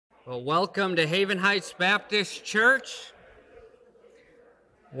Well, welcome to Haven Heights Baptist Church.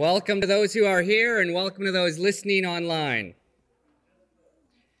 Welcome to those who are here and welcome to those listening online.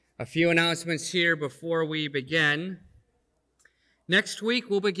 A few announcements here before we begin. Next week,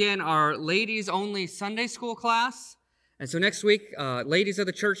 we'll begin our ladies-only Sunday school class. And so next week, ladies of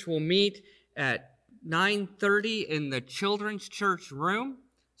the church will meet at 9:30 in the children's church room.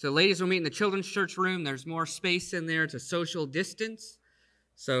 So ladies will meet in the children's church room. There's more space in there to social distance.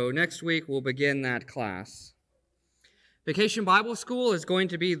 So next week, we'll begin that class. Vacation Bible School is going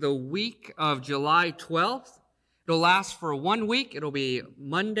to be the week of July 12th. It'll last for 1 week. It'll be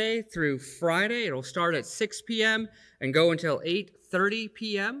Monday through Friday. It'll start at 6 p.m. and go until 8:30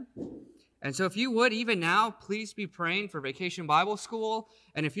 p.m. And so if you would, even now, please be praying for Vacation Bible School.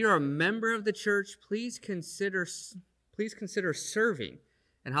 And if you're a member of the church, please consider serving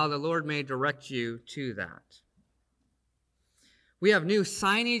and how the Lord may direct you to that. We have new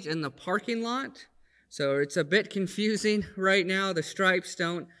signage in the parking lot, so it's a bit confusing right now. The stripes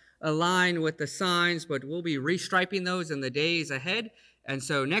don't align with the signs, but we'll be restriping those in the days ahead. And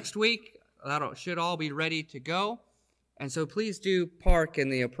so next week, that should all be ready to go. And so please do park in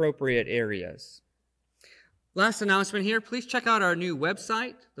the appropriate areas. Last announcement here, please check out our new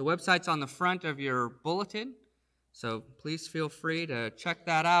website. The website's on the front of your bulletin. So please feel free to check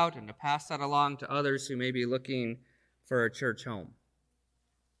that out and to pass that along to others who may be looking for a church home.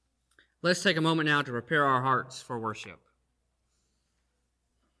 Let's take a moment now to prepare our hearts for worship.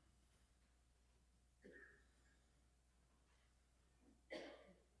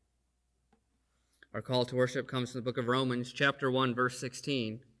 Our call to worship comes from the book of Romans, chapter 1, verse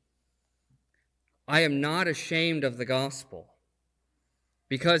 16. I am not ashamed of the gospel,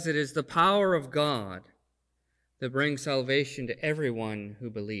 because it is the power of God that brings salvation to everyone who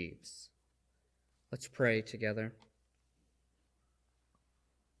believes. Let's pray together.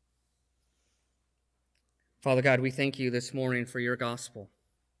 Father God, we thank you this morning for your gospel,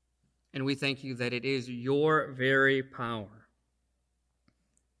 and we thank you that it is your very power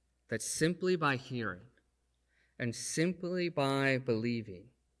that simply by hearing and simply by believing,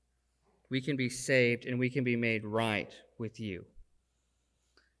 we can be saved and we can be made right with you.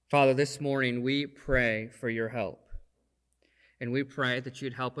 Father, this morning we pray for your help, and we pray that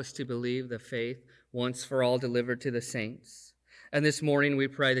you'd help us to believe the faith once for all delivered to the saints. And this morning we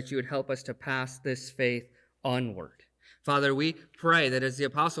pray that you would help us to pass this faith onward. Father, we pray that as the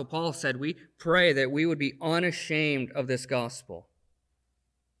Apostle Paul said, we pray that we would be unashamed of this gospel.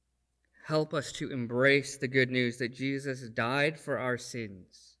 Help us to embrace the good news that Jesus died for our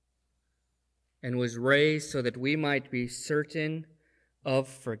sins and was raised so that we might be certain of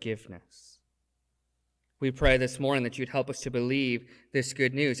forgiveness. We pray this morning that you'd help us to believe this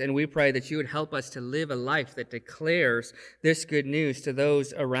good news, and we pray that you would help us to live a life that declares this good news to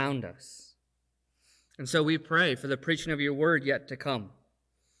those around us. And so we pray for the preaching of your word yet to come.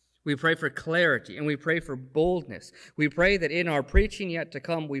 We pray for clarity, and we pray for boldness. We pray that in our preaching yet to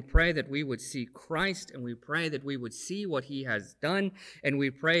come, we pray that we would see Christ, and we pray that we would see what he has done, and we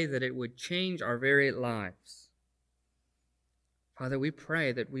pray that it would change our very lives. Father, we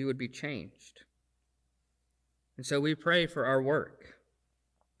pray that we would be changed. And so we pray for our work.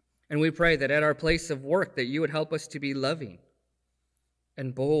 And we pray that at our place of work that you would help us to be loving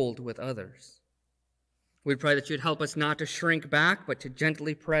and bold with others. We pray that you'd help us not to shrink back, but to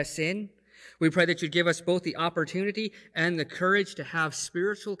gently press in. We pray that you'd give us both the opportunity and the courage to have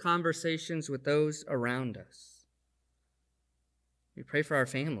spiritual conversations with those around us. We pray for our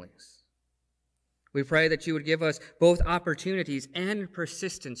families. We pray that you would give us both opportunities and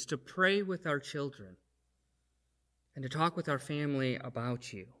persistence to pray with our children and to talk with our family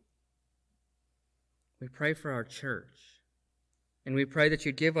about you. We pray for our church. And we pray that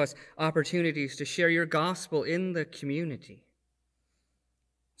you'd give us opportunities to share your gospel in the community.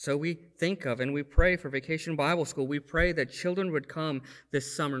 So we think of and we pray for Vacation Bible School. We pray that children would come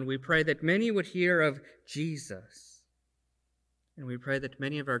this summer, and we pray that many would hear of Jesus. And we pray that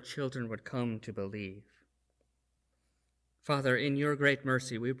many of our children would come to believe. Father, in your great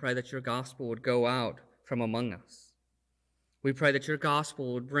mercy, we pray that your gospel would go out from among us. We pray that your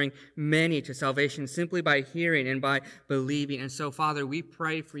gospel would bring many to salvation simply by hearing and by believing. And so, Father, we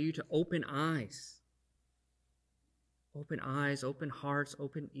pray for you to open eyes. Open eyes, open hearts,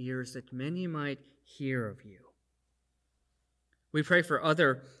 open ears, that many might hear of you. We pray for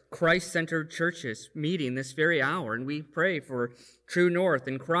other Christ-centered churches meeting this very hour, and we pray for True North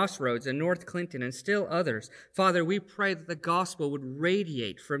and Crossroads and North Clinton and still others. Father, we pray that the gospel would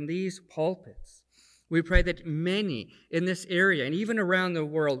radiate from these pulpits. We pray that many in this area and even around the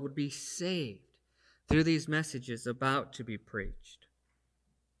world would be saved through these messages about to be preached.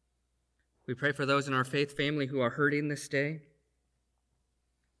 We pray for those in our faith family who are hurting this day.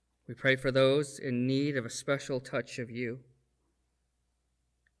 We pray for those in need of a special touch of you.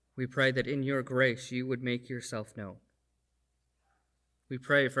 We pray that in your grace you would make yourself known. We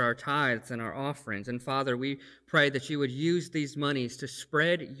pray for our tithes and our offerings. And Father, we pray that you would use these monies to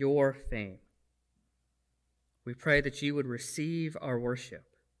spread your fame. We pray that you would receive our worship.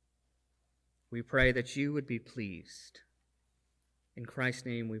 We pray that you would be pleased. In Christ's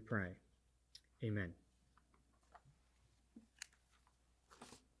name we pray. Amen.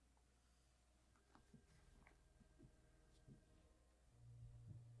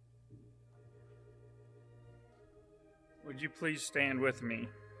 Would you please stand with me?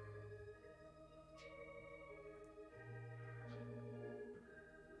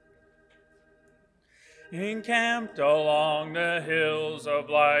 Encamped along the hills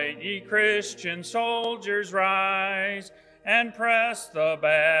of light, ye Christian soldiers rise, and press the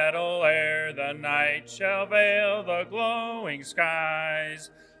battle ere the night shall veil the glowing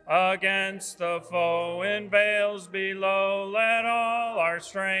skies. Against the foe in vales below, let all our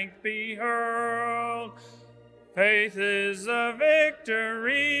strength be hurled. Faith is the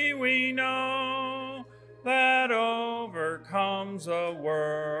victory we know that overcomes the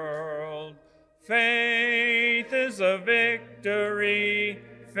world. Faith is a victory,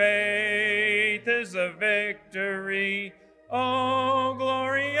 faith is a victory. Oh,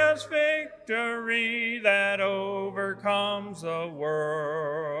 glorious victory that overcomes the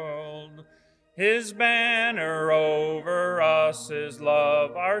world. His banner over us is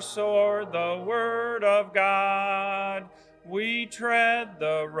love, our sword, the word of God. We tread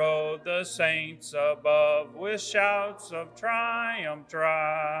the road the saints above with shouts of triumph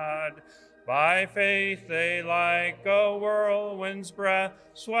trod. By faith they like a whirlwind's breath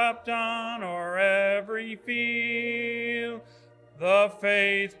swept on o'er every field. The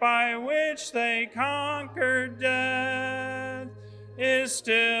faith by which they conquered death is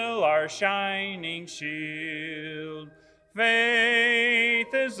still our shining shield.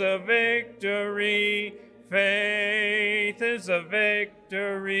 Faith is a victory, faith is a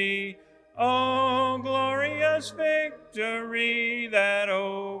victory. Oh, glorious victory that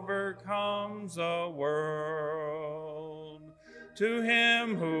overcomes the world. To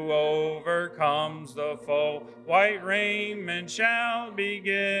him who overcomes the foe, white raiment shall be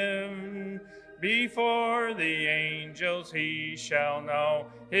given. Before the angels he shall know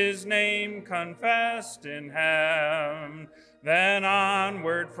his name confessed in heaven. Then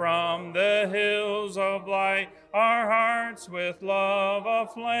onward from the hills of light, our hearts with love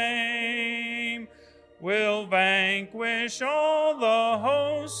aflame will vanquish all the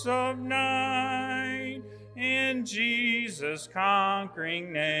hosts of night in Jesus'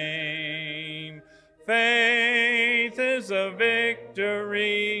 conquering name. Faith is a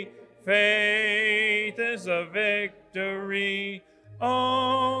victory, faith is a victory.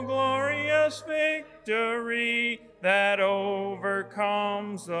 Oh, glorious victory that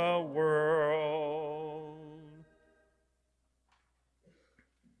overcomes the world.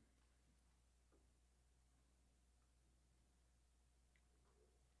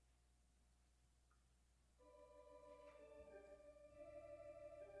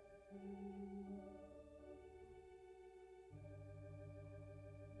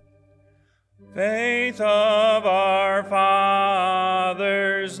 Faith of our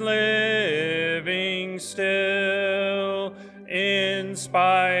fathers living still, in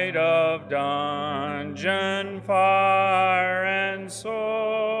spite of dungeon, fire, and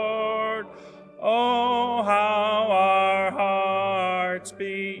sword. Oh, how our hearts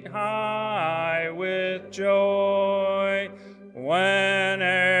beat high with joy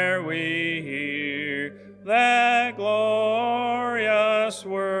whene'er we hear that glorious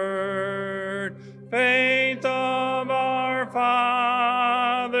word. Faith of our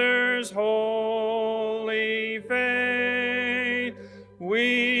fathers, holy faith,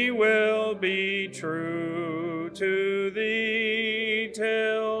 we will be true to thee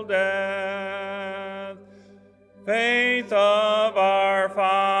till death. Faith of our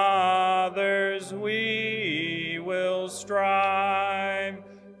fathers, we will strive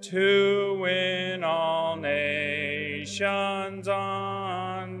to win all nations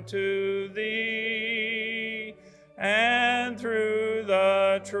unto thee, and through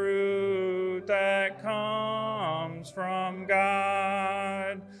the truth that comes from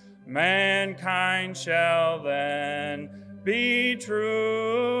God, mankind shall then be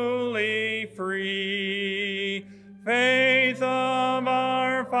truly free. Faith of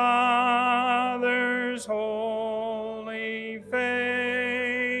our fathers, holy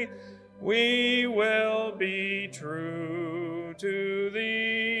faith, we will be true to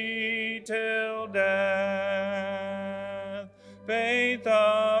thee till death. Faith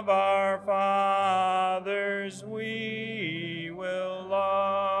of our fathers we will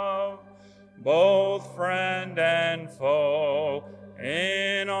love, both friend and foe,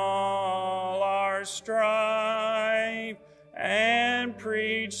 in all our strife, and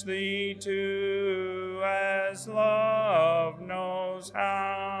preach thee to as love knows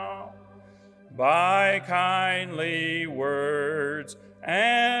how, by kindly words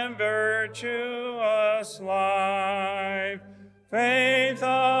and virtuous life. Faith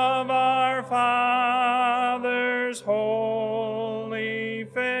of our fathers, holy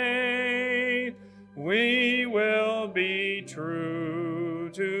faith, we will be true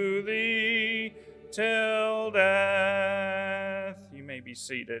to thee till death. You may be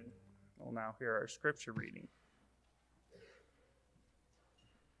seated. We'll now hear our scripture reading.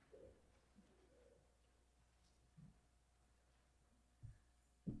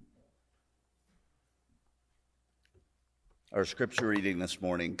 Our scripture reading this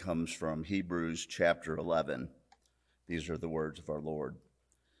morning comes from Hebrews chapter 11. These are the words of our Lord.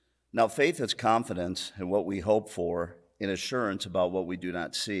 Now faith is confidence in what we hope for, and assurance about what we do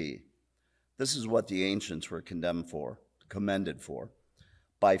not see. This is what the ancients were commended for.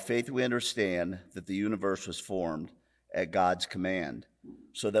 By faith we understand that the universe was formed at God's command,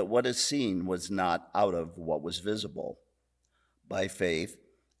 so that what is seen was not out of what was visible. By faith,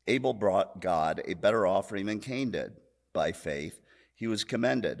 Abel brought God a better offering than Cain did. By faith, he was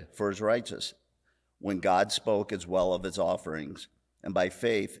commended for his righteousness, when God spoke as well of his offerings. And by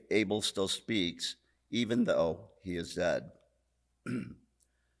faith, Abel still speaks, even though he is dead.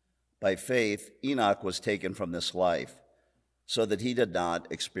 By faith, Enoch was taken from this life, so that he did not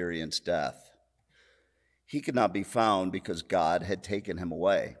experience death. He could not be found because God had taken him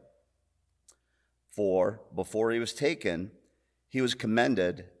away. For before he was taken, he was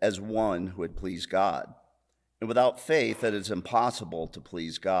commended as one who had pleased God. And without faith, it is impossible to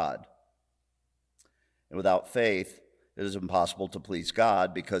please God. And without faith, it is impossible to please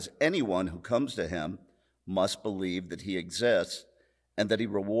God, because anyone who comes to him must believe that he exists and that he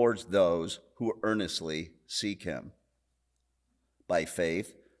rewards those who earnestly seek him. By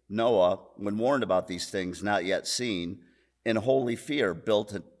faith, Noah, when warned about these things not yet seen, in holy fear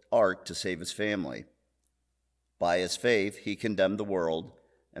built an ark to save his family. By his faith, he condemned the world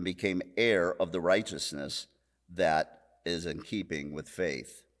and became heir of the righteousness that is in keeping with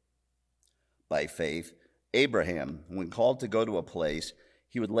faith. By faith, Abraham, when called to go to a place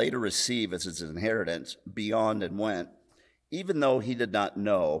he would later receive as his inheritance, beyond and went, even though he did not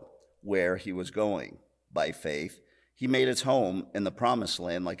know where he was going. By faith, he made his home in the promised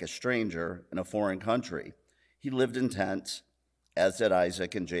land like a stranger in a foreign country. He lived in tents, as did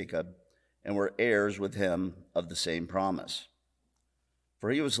Isaac and Jacob, and were heirs with him of the same promise.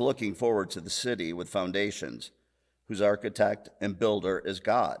 For he was looking forward to the city with foundations, whose architect and builder is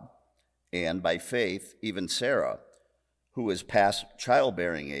God. And by faith, even Sarah, who was past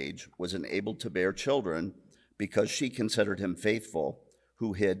childbearing age, was enabled to bear children because she considered him faithful,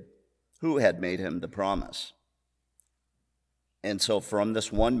 who had made him the promise. And so from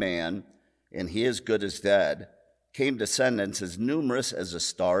this one man, and he as good as dead, came descendants as numerous as the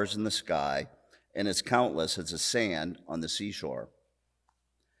stars in the sky and as countless as the sand on the seashore.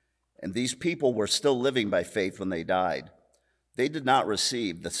 And these people were still living by faith when they died. They did not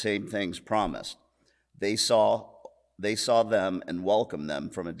receive the same things promised. They saw them and welcomed them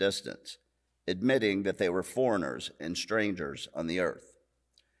from a distance, admitting that they were foreigners and strangers on the earth.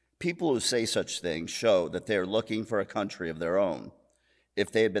 People who say such things show that they are looking for a country of their own.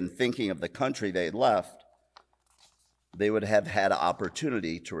 If they had been thinking of the country they had left, they would have had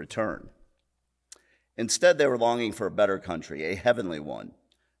opportunity to return. Instead, they were longing for a better country, a heavenly one.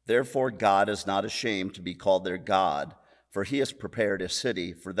 Therefore, God is not ashamed to be called their God, for he has prepared a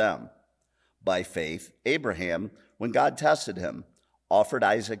city for them. By faith, Abraham, when God tested him, offered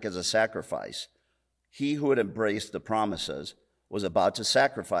Isaac as a sacrifice. He who had embraced the promises was about to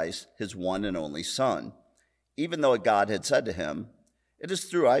sacrifice his one and only son, even though God had said to him, "It is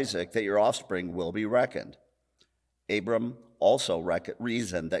through Isaac that your offspring will be reckoned." Abram also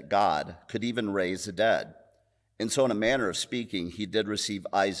reasoned that God could even raise the dead. And so in a manner of speaking, he did receive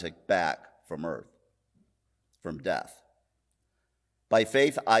Isaac back from death. By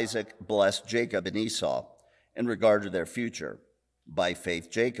faith, Isaac blessed Jacob and Esau in regard to their future. By faith,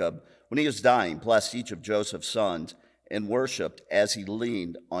 Jacob, when he was dying, blessed each of Joseph's sons and worshiped as he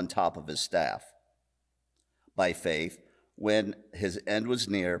leaned on top of his staff. By faith, when his end was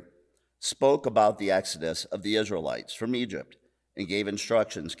near, spoke about the exodus of the Israelites from Egypt and gave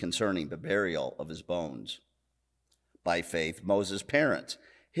instructions concerning the burial of his bones. By faith, Moses' parents,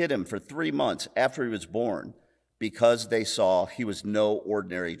 hid him for 3 months after he was born, because they saw he was no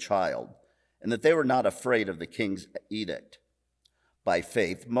ordinary child, and that they were not afraid of the king's edict. By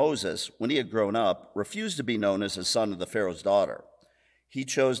faith, Moses, when he had grown up, refused to be known as the son of the Pharaoh's daughter. He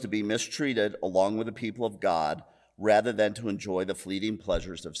chose to be mistreated along with the people of God rather than to enjoy the fleeting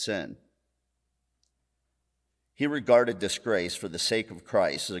pleasures of sin. He regarded disgrace for the sake of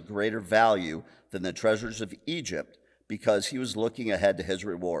Christ as a greater value than the treasures of Egypt, because he was looking ahead to his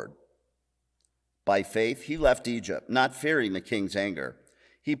reward. By faith, he left Egypt, not fearing the king's anger.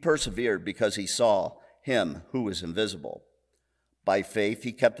 He persevered because he saw him who was invisible. By faith,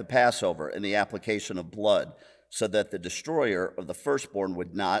 he kept the Passover and the application of blood, so that the destroyer of the firstborn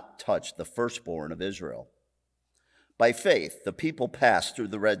would not touch the firstborn of Israel. By faith, the people passed through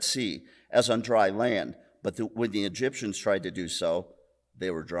the Red Sea as on dry land, but when the Egyptians tried to do so, they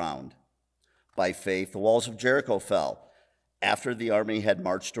were drowned. By faith, the walls of Jericho fell after the army had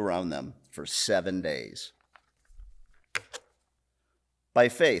marched around them for 7 days. By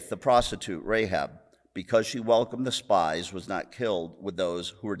faith, the prostitute Rahab, because she welcomed the spies, was not killed with those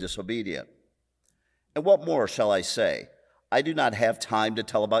who were disobedient. And what more shall I say? I do not have time to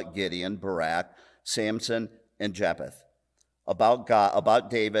tell about Gideon, Barak, Samson, and Jephthah, about God, about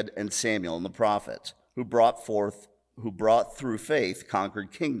David and Samuel and the prophets, who brought through faith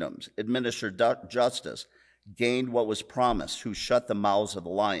conquered kingdoms, administered justice, gained what was promised, who shut the mouths of the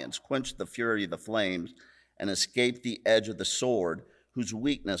lions, quenched the fury of the flames, and escaped the edge of the sword, whose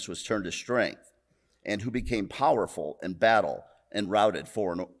weakness was turned to strength, and who became powerful in battle and routed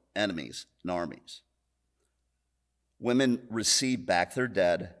foreign enemies and armies. Women received back their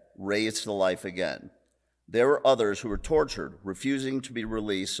dead, raised to life again. There were others who were tortured, refusing to be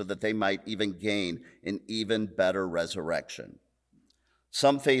released so that they might even gain an even better resurrection.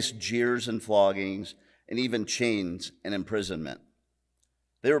 Some faced jeers and floggings, and even chains and imprisonment.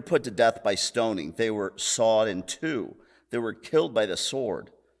 They were put to death by stoning. They were sawed in two. They were killed by the sword.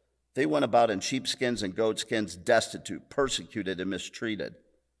 They went about in sheepskins and goatskins, destitute, persecuted, and mistreated.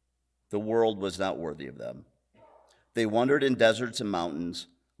 The world was not worthy of them. They wandered in deserts and mountains,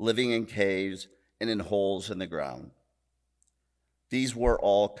 living in caves and in holes in the ground. These were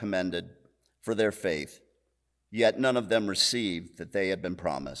all commended for their faith, yet none of them received that they had been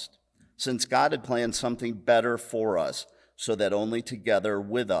promised, since God had planned something better for us, so that only together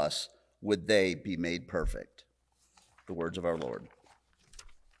with us would they be made perfect. The words of our Lord.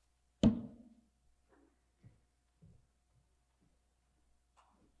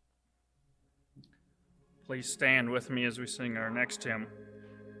 Please stand with me as we sing our next hymn.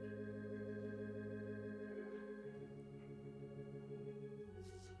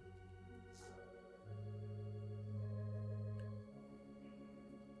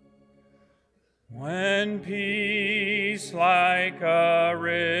 When peace like a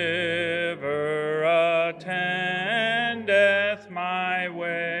river attendeth my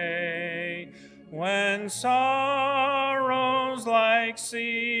way, when sorrows like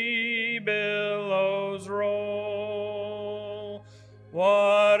sea billows roll,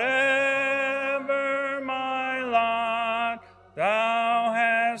 whatever my lot, thou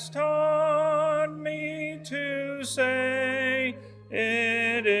hast taught me to say,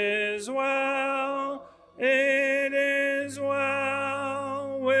 it is well, it is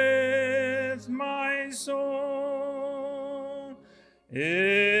well with my soul.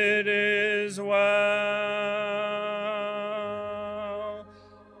 It is well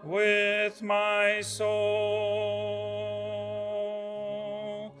with my soul.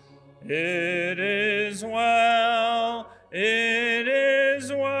 It is well, it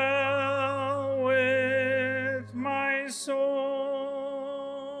is well with my soul.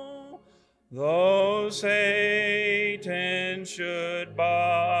 Though Satan should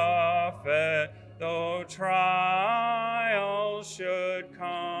buffet, though trials should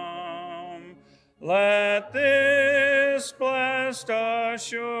come, let this blessed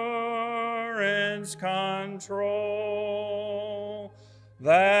assurance control,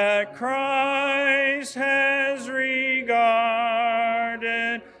 that Christ has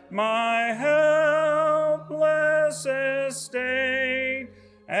regarded my helpless estate,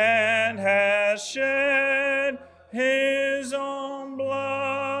 and has shed his own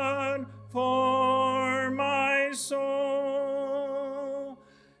blood for my soul.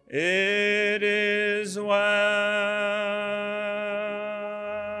 It is well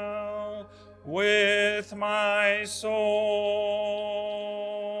with my soul.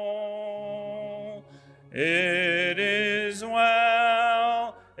 It is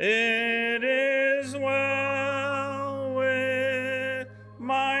well, it is well with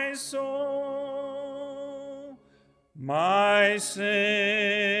my soul. My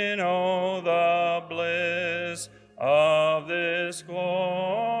sin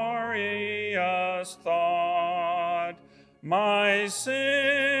just thought, my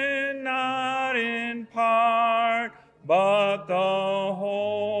sin not in part, but the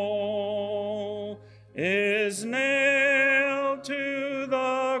whole is nailed to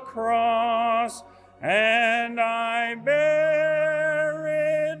the cross, and I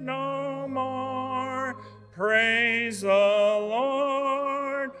bear it no more. Praise the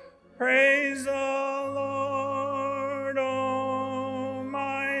Lord, praise the Lord, oh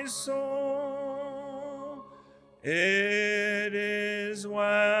my soul. It is well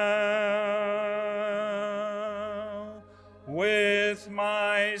with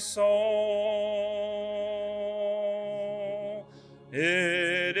my soul.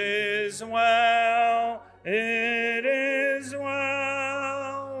 It is well, it is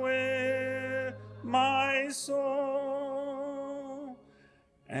well with my soul.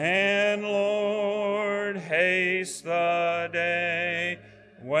 And Lord, haste the day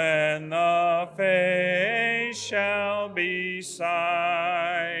when the face shall be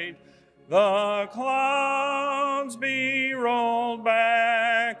sight, the clouds be rolled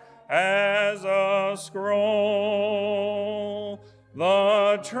back as a scroll,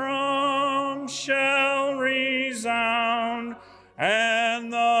 the trump shall resound,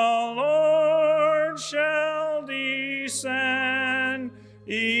 and the Lord shall descend.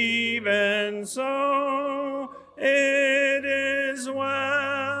 Even so, it is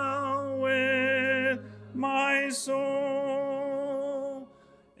well with my soul.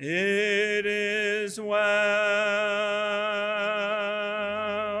 It is well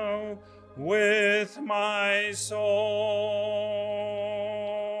with my soul.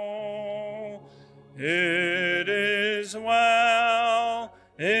 It is well,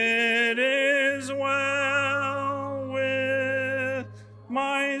 it is well with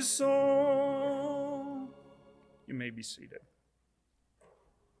my soul. You may be seated.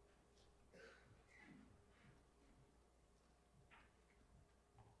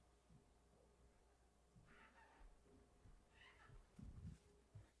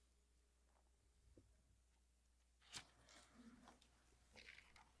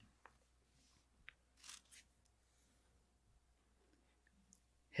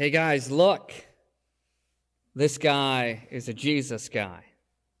 Hey guys, look. This guy is a Jesus guy.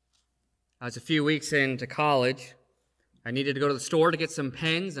 I was a few weeks into college. I needed to go to the store to get some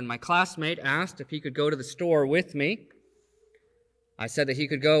pens, and my classmate asked if he could go to the store with me. I said that he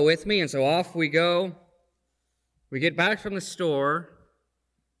could go with me, and so off we go. We get back from the store,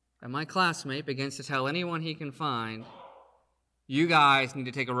 and my classmate begins to tell anyone he can find, you guys need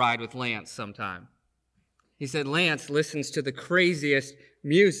to take a ride with Lance sometime. He said Lance listens to the craziest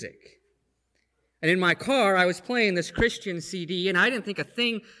music. And in my car, I was playing this Christian CD, and I didn't think a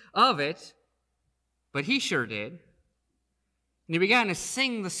thing of it, but he sure did. And he began to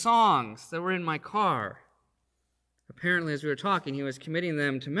sing the songs that were in my car. Apparently, as we were talking, he was committing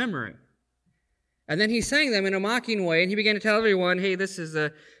them to memory. And then he sang them in a mocking way, and he began to tell everyone, hey, this is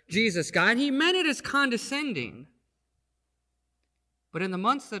a Jesus guy, and he meant it as condescending. But in the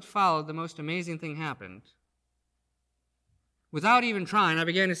months that followed, the most amazing thing happened. Without even trying, I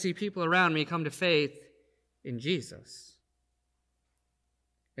began to see people around me come to faith in Jesus.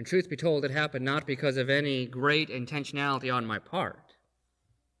 And truth be told, it happened not because of any great intentionality on my part.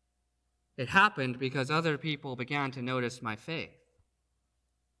 It happened because other people began to notice my faith.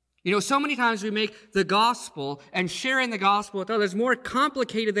 You know, so many times we make the gospel and sharing the gospel with others more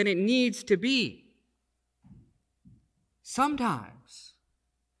complicated than it needs to be. Sometimes,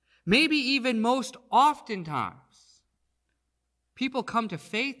 maybe even most oftentimes, people come to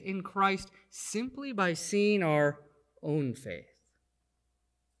faith in Christ simply by seeing our own faith.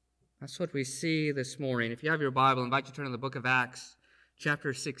 That's what we see this morning. If you have your Bible, I invite you to turn to the book of Acts,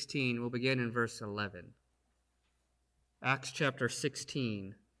 chapter 16. We'll begin in verse 11. Acts chapter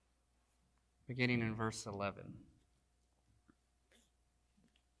 16, beginning in verse 11.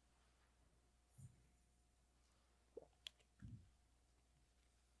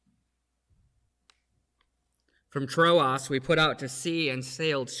 From Troas, we put out to sea and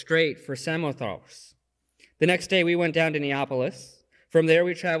sailed straight for Samothrace. The next day we went down to Neapolis. From there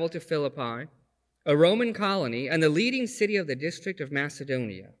we traveled to Philippi, a Roman colony and the leading city of the district of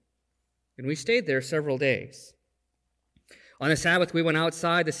Macedonia. And we stayed there several days. On the Sabbath we went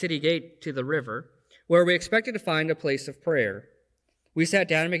outside the city gate to the river, where we expected to find a place of prayer. We sat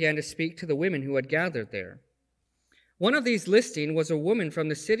down and began to speak to the women who had gathered there. One of these listening was a woman from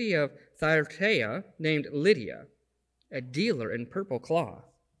the city of Thyatira named Lydia, a dealer in purple cloth.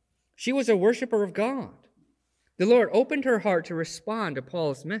 She was a worshiper of God. The Lord opened her heart to respond to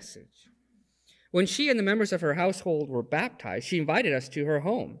Paul's message. When she and the members of her household were baptized, she invited us to her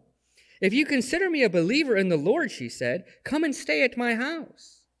home. "If you consider me a believer in the Lord," she said, "come and stay at my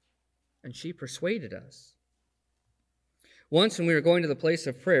house." And she persuaded us. Once when we were going to the place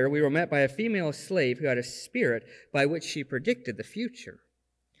of prayer, we were met by a female slave who had a spirit by which she predicted the future.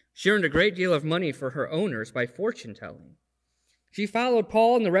 She earned a great deal of money for her owners by fortune-telling. She followed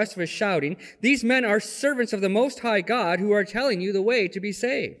Paul and the rest of us, shouting, "These men are servants of the Most High God who are telling you the way to be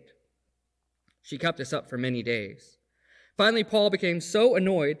saved." She kept this up for many days. Finally, Paul became so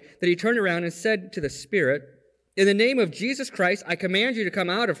annoyed that he turned around and said to the spirit, "In the name of Jesus Christ, I command you to come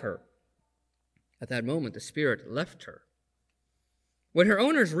out of her." At that moment, the spirit left her. When her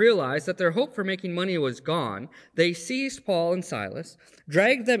owners realized that their hope for making money was gone, they seized Paul and Silas,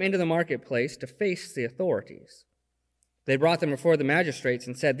 dragged them into the marketplace to face the authorities. They brought them before the magistrates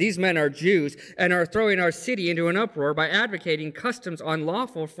and said, "These men are Jews and are throwing our city into an uproar by advocating customs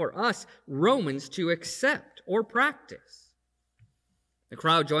unlawful for us Romans to accept or practice." The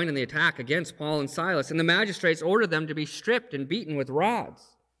crowd joined in the attack against Paul and Silas, and the magistrates ordered them to be stripped and beaten with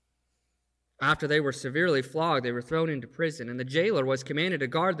rods. After they were severely flogged, they were thrown into prison, and the jailer was commanded to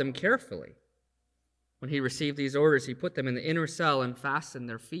guard them carefully. When he received these orders, he put them in the inner cell and fastened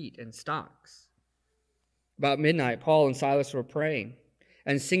their feet in stocks. About midnight, Paul and Silas were praying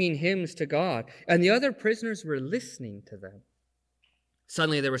and singing hymns to God, and the other prisoners were listening to them.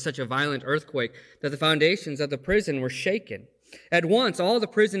 Suddenly there was such a violent earthquake that the foundations of the prison were shaken. At once all the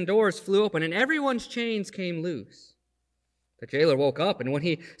prison doors flew open, and everyone's chains came loose. The jailer woke up, and when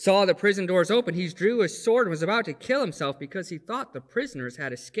he saw the prison doors open, he drew his sword and was about to kill himself because he thought the prisoners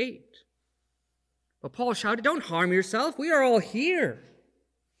had escaped. But Paul shouted, "Don't harm yourself. We are all here."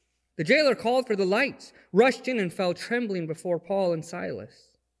 The jailer called for the lights, rushed in, and fell trembling before Paul and Silas.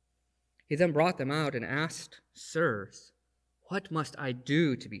 He then brought them out and asked, "Sirs, what must I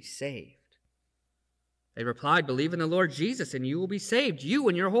do to be saved?" They replied, "Believe in the Lord Jesus, and you will be saved, you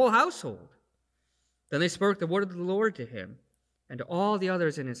and your whole household." Then they spoke the word of the Lord to him and to all the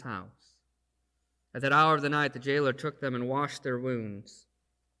others in his house. At that hour of the night, the jailer took them and washed their wounds.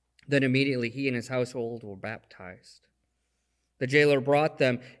 Then immediately he and his household were baptized. The jailer brought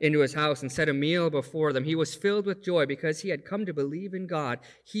them into his house and set a meal before them. He was filled with joy because he had come to believe in God,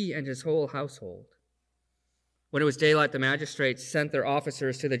 he and his whole household. When it was daylight, the magistrates sent their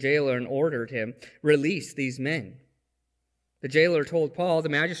officers to the jailer and ordered him, "Release these men." The jailer told Paul, "The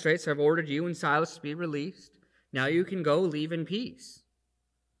magistrates have ordered you and Silas to be released. Now you can go, leave in peace."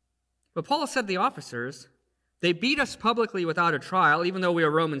 But Paul said to the officers, "They beat us publicly without a trial, even though we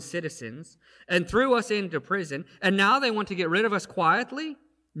are Roman citizens, and threw us into prison, and now they want to get rid of us quietly?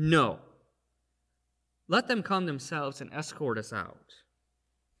 No. Let them come themselves and escort us out."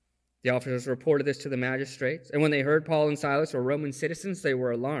 The officers reported this to the magistrates, and when they heard Paul and Silas were Roman citizens, they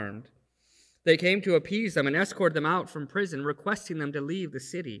were alarmed. They came to appease them and escorted them out from prison, requesting them to leave the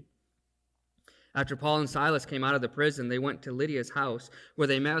city. After Paul and Silas came out of the prison, they went to Lydia's house, where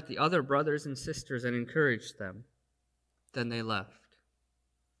they met the other brothers and sisters and encouraged them. Then they left.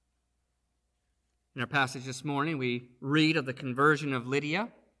 In our passage this morning, we read of the conversion of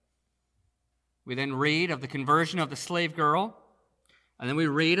Lydia. We then read of the conversion of the slave girl. And then we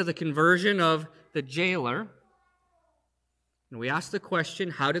read of the conversion of the jailer. And we ask the question,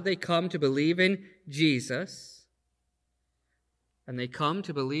 how did they come to believe in Jesus? And they come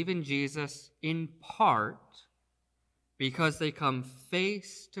to believe in Jesus in part because they come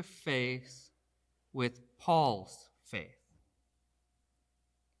face to face with Paul's faith.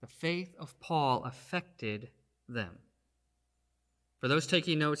 The faith of Paul affected them. For those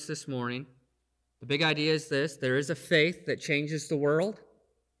taking notes this morning, the big idea is this: there is a faith that changes the world.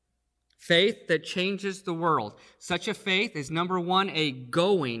 Faith that changes the world. Such a faith is, number one, a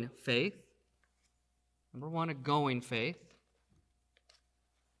going faith. Number one, a going faith.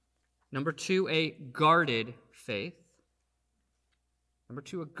 Number two, a guarded faith. Number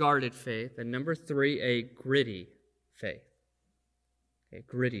two, a guarded faith. And number three, a gritty faith. A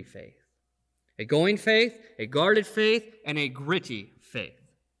gritty faith. A going faith, a guarded faith, and a gritty faith.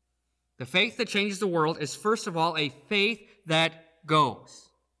 The faith that changes the world is, first of all, a faith that goes.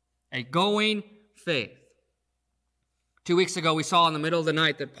 A going faith. 2 weeks ago, we saw in the middle of the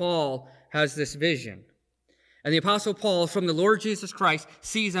night that Paul has this vision. And the Apostle Paul, from the Lord Jesus Christ,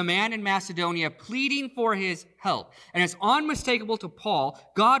 sees a man in Macedonia pleading for his help. And it's unmistakable to Paul,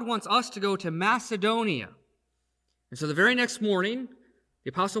 God wants us to go to Macedonia. And so the very next morning,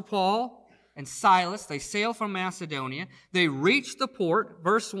 the Apostle Paul and Silas, they sail from Macedonia. They reach the port,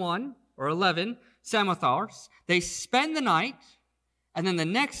 verse 1 or 11, Samothrace. They spend the night. And then the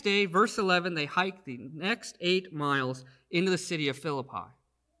next day, verse 11, they hike the next 8 miles into the city of Philippi.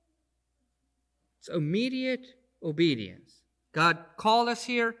 It's immediate obedience. God called us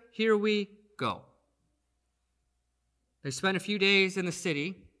here. Here we go. They spent a few days in the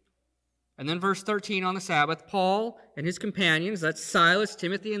city. And then verse 13, on the Sabbath, Paul and his companions, that's Silas,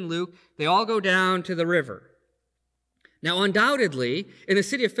 Timothy, and Luke, they all go down to the river. Now, undoubtedly, in the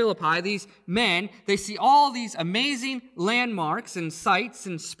city of Philippi, these men, they see all these amazing landmarks and sights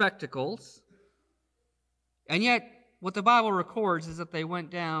and spectacles. And yet, what the Bible records is that they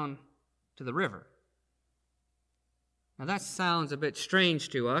went down to the river. Now, that sounds a bit strange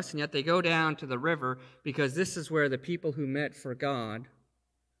to us, and yet they go down to the river because this is where the people who met for God,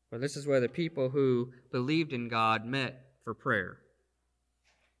 or this is where the people who believed in God met for prayer.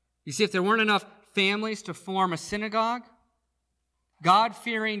 You see, if there weren't enough families to form a synagogue,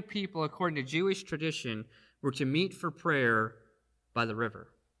 God-fearing people, according to Jewish tradition, were to meet for prayer by the river.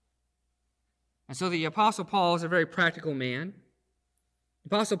 And so the Apostle Paul is a very practical man.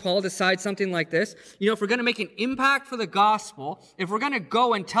 The Apostle Paul decides something like this. If we're going to make an impact for the gospel, if we're going to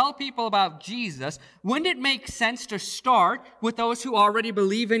go and tell people about Jesus, wouldn't it make sense to start with those who already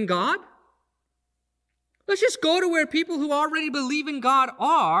believe in God? Let's just go to where people who already believe in God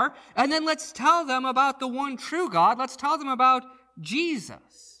are, and then let's tell them about the one true God. Let's tell them about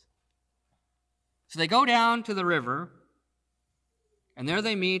Jesus. So they go down to the river, and there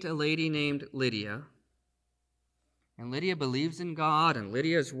they meet a lady named Lydia. And Lydia believes in God, and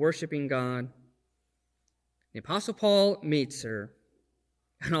Lydia is worshiping God. The Apostle Paul meets her.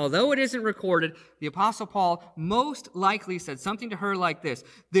 And although it isn't recorded, the Apostle Paul most likely said something to her like this: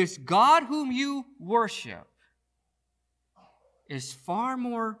 "This God whom you worship is far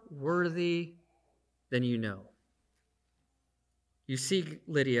more worthy than you know." You see,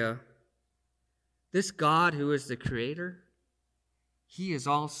 Lydia, this God who is the Creator, He is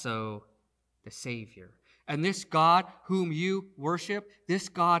also the Savior. And this God whom you worship, this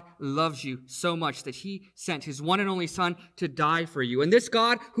God loves you so much that He sent His one and only Son to die for you. And this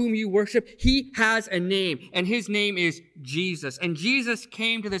God whom you worship, He has a name, and His name is Jesus. And Jesus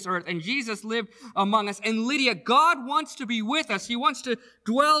came to this earth, and Jesus lived among us. And Lydia, God wants to be with us. He wants to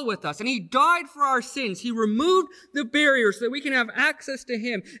dwell with us. And He died for our sins. He removed the barriers so that we can have access to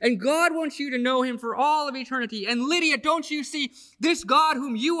Him. And God wants you to know Him for all of eternity. And Lydia, don't you see this God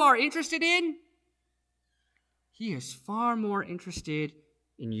whom you are interested in? He is far more interested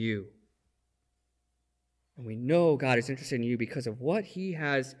in you. And we know God is interested in you because of what He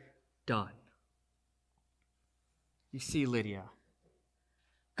has done. You see, Lydia,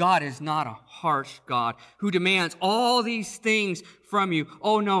 God is not a harsh God who demands all these things from you.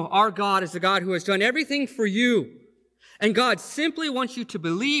 Oh no, our God is the God who has done everything for you. And God simply wants you to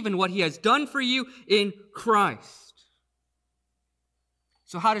believe in what He has done for you in Christ.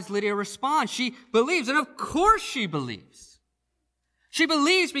 So how does Lydia respond? She believes, and of course she believes. She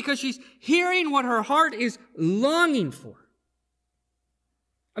believes because she's hearing what her heart is longing for.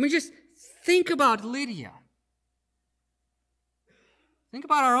 I mean, just think about Lydia. Think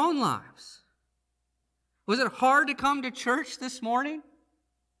about our own lives. Was it hard to come to church this morning?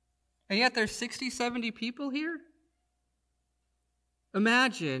 And yet there's 60, 70 people here?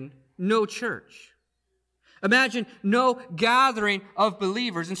 Imagine no church. Imagine no gathering of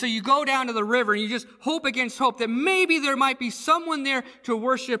believers. And so you go down to the river and you just hope against hope that maybe there might be someone there to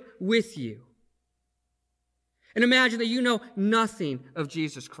worship with you. And imagine that you know nothing of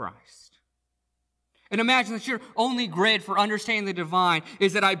Jesus Christ. And imagine that your only grid for understanding the divine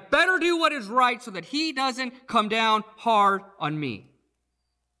is that I better do what is right so that He doesn't come down hard on me.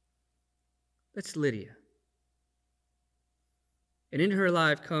 That's Lydia. And into her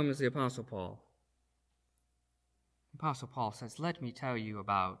life comes the Apostle Paul. Apostle Paul says, "Let me tell you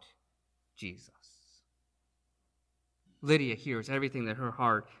about Jesus." Lydia hears everything that her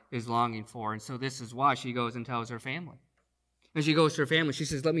heart is longing for, and so this is why she goes and tells her family. As she goes to her family, she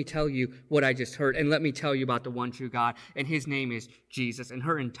says, "Let me tell you what I just heard, and let me tell you about the one true God, and His name is Jesus." And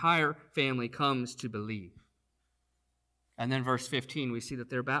her entire family comes to believe. And then verse 15, we see that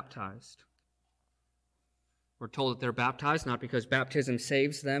they're baptized. We're told that they're baptized not because baptism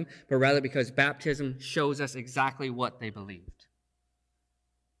saves them, but rather because baptism shows us exactly what they believed.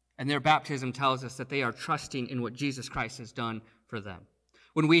 And their baptism tells us that they are trusting in what Jesus Christ has done for them.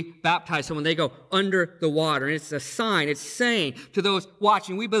 When we baptize someone, they go under the water, and it's a sign, it's saying to those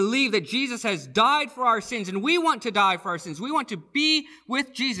watching, we believe that Jesus has died for our sins, and we want to die for our sins. We want to be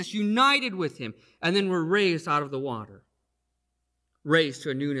with Jesus, united with Him, and then we're raised out of the water. Raised to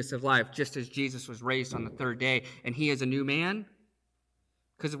a newness of life, just as Jesus was raised on the third day, and He is a new man.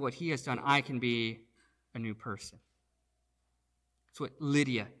 Because of what He has done, I can be a new person. That's what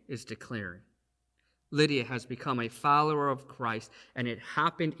Lydia is declaring. Lydia has become a follower of Christ, and it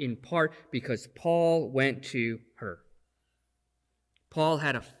happened in part because Paul went to her. Paul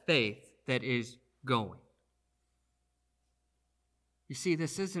had a faith that is going. You see,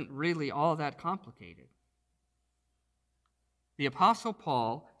 this isn't really all that complicated. The Apostle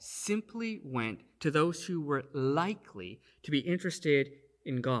Paul simply went to those who were likely to be interested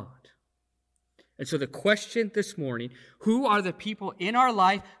in God. And so the question this morning, who are the people in our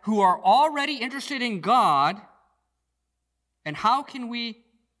life who are already interested in God, and how can we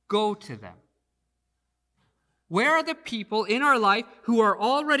go to them? Where are the people in our life who are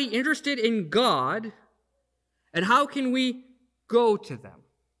already interested in God, and how can we go to them?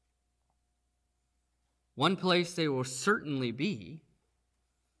 One place they will certainly be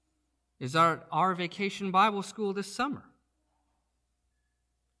is our Vacation Bible School this summer.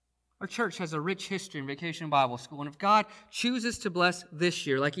 Our church has a rich history in Vacation Bible School, and if God chooses to bless this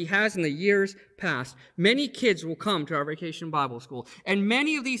year, like He has in the years past, many kids will come to our Vacation Bible School, and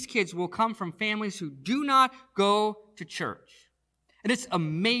many of these kids will come from families who do not go to church. And it's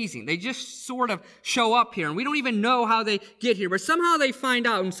amazing. They just sort of show up here, and we don't even know how they get here, but somehow they find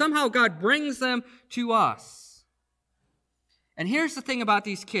out, and somehow God brings them to us. And here's the thing about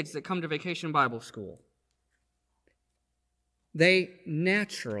these kids that come to Vacation Bible School. They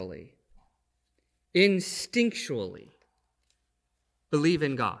naturally, instinctually believe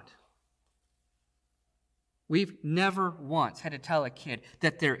in God. We've never once had to tell a kid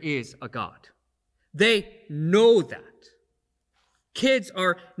that there is a God. They know that. Kids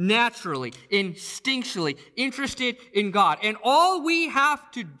are naturally, instinctually interested in God. And all we have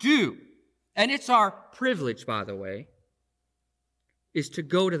to do, and it's our privilege, by the way, is to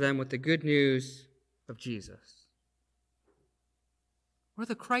go to them with the good news of Jesus. We're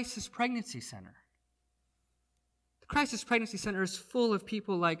the Crisis Pregnancy Center. The Crisis Pregnancy Center is full of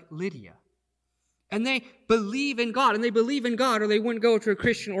people like Lydia. And they believe in God, and they believe in God or they wouldn't go to a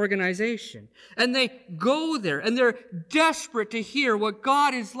Christian organization. And they go there, and they're desperate to hear what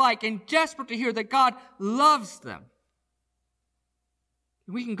God is like and desperate to hear that God loves them.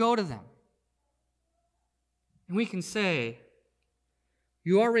 And we can go to them. And we can say,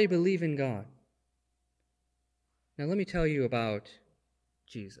 you already believe in God. Now let me tell you about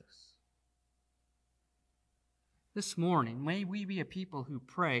Jesus. This morning, may we be a people who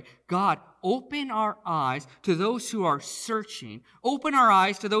pray, God, open our eyes to those who are searching. Open our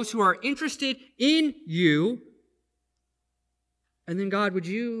eyes to those who are interested in you. And then, God, would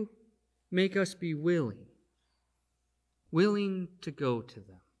you make us be willing to go to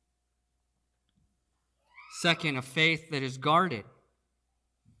them? Second, a faith that is guarded.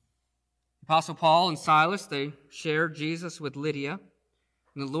 Apostle Paul and Silas, they shared Jesus with Lydia.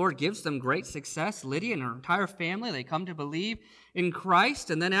 And the Lord gives them great success. Lydia and her entire family, they come to believe in Christ.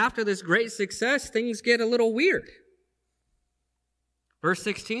 And then after this great success, things get a little weird. Verse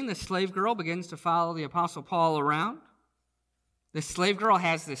 16, the slave girl begins to follow the Apostle Paul around. The slave girl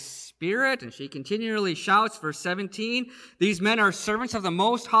has this spirit, and she continually shouts. Verse 17, these men are servants of the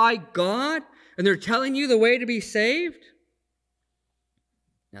Most High God, and they're telling you the way to be saved.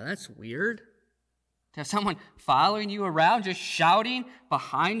 Now that's weird. To have someone following you around, just shouting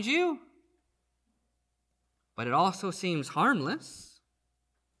behind you. But it also seems harmless.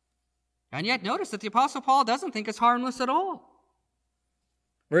 And yet notice that the Apostle Paul doesn't think it's harmless at all.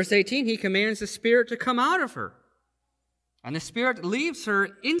 Verse 18, he commands the spirit to come out of her. And the spirit leaves her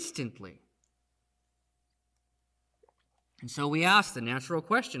instantly. And so we ask the natural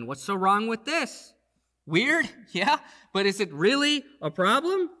question, what's so wrong with this? Weird? Yeah, but is it really a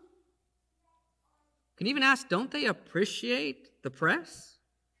problem? Can even ask, don't they appreciate the press?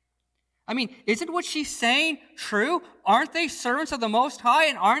 I mean, isn't what she's saying true? Aren't they servants of the Most High,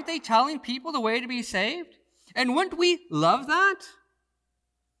 and aren't they telling people the way to be saved? And wouldn't we love that?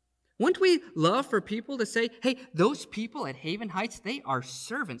 Wouldn't we love for people to say, hey, those people at Haven Heights, they are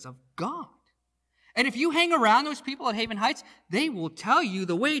servants of God. And if you hang around those people at Haven Heights, they will tell you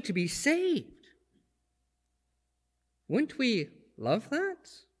the way to be saved. Wouldn't we love that?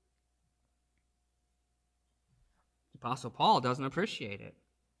 Apostle Paul doesn't appreciate it.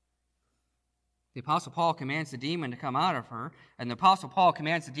 The Apostle Paul commands the demon to come out of her, and the Apostle Paul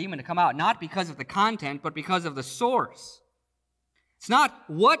commands the demon to come out not because of the content, but because of the source. It's not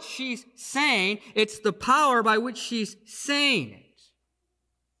what she's saying, it's the power by which she's saying it.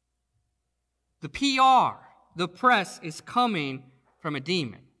 The PR, the press, is coming from a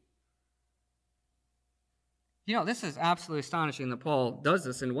demon. You know, this is absolutely astonishing that Paul does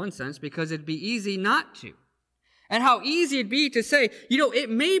this in one sense, because it'd be easy not to. And how easy it'd be to say, you know, it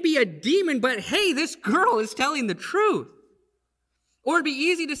may be a demon, but hey, this girl is telling the truth. Or it'd be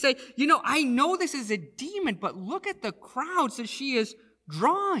easy to say, you know, I know this is a demon, but look at the crowds that she is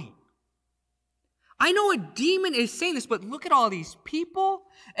drawing. I know a demon is saying this, but look at all these people.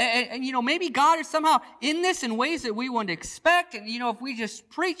 And maybe God is somehow in this in ways that we wouldn't expect. And, if we just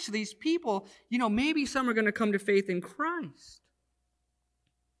preach to these people, maybe some are going to come to faith in Christ.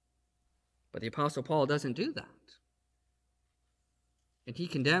 But the Apostle Paul doesn't do that. And he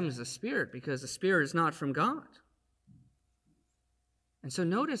condemns the spirit because the spirit is not from God. And so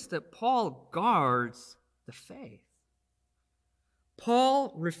notice that Paul guards the faith.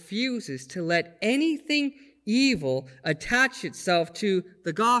 Paul refuses to let anything evil attach itself to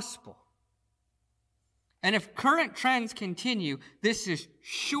the gospel. And if current trends continue, this is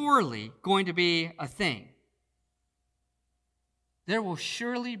surely going to be a thing. There will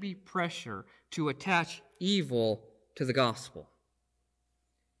surely be pressure to attach evil to the gospel.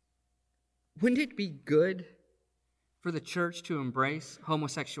 Wouldn't it be good for the church to embrace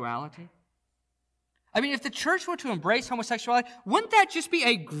homosexuality? If the church were to embrace homosexuality, wouldn't that just be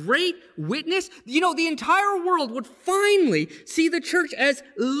a great witness? The entire world would finally see the church as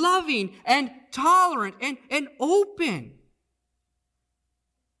loving and tolerant and open.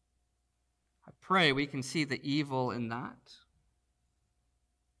 I pray we can see the evil in that.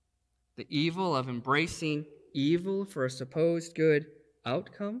 The evil of embracing evil for a supposed good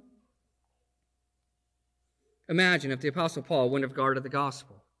outcome. Imagine if the Apostle Paul wouldn't have guarded the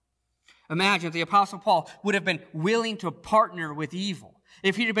gospel. Imagine if the Apostle Paul would have been willing to partner with evil.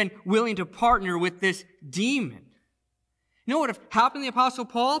 If he'd have been willing to partner with this demon. You know what would have happened to the Apostle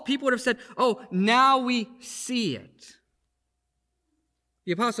Paul? People would have said, oh, now we see it.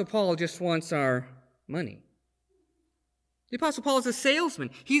 The Apostle Paul just wants our money. The Apostle Paul is a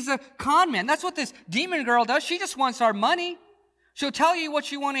salesman. He's a con man. That's what this demon girl does. She just wants our money. She'll tell you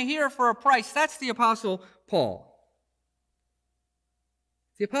what you want to hear for a price. That's the Apostle Paul.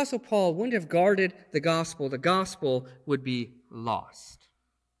 The Apostle Paul wouldn't have guarded the gospel would be lost.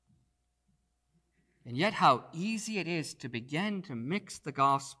 And yet how easy it is to begin to mix the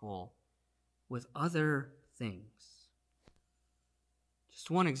gospel with other things. Just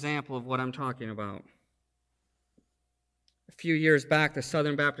one example of what I'm talking about. A few years back, the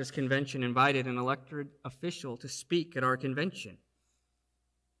Southern Baptist Convention invited an elected official to speak at our convention.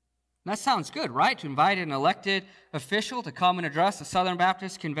 That sounds good, right? To invite an elected official to come and address the Southern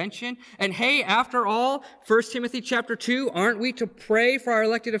Baptist Convention. And hey, after all, 1 Timothy chapter 2, aren't we to pray for our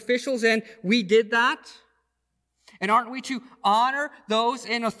elected officials? And we did that. And aren't we to honor those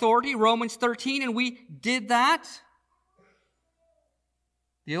in authority? Romans 13, and we did that.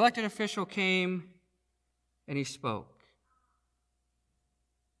 The elected official came and he spoke.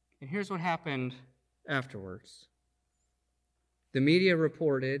 And here's what happened afterwards. The media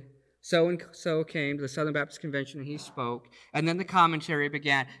reported, so-and-so came to the Southern Baptist Convention and he spoke. And then the commentary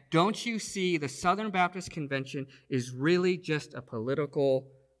began. Don't you see the Southern Baptist Convention is really just a political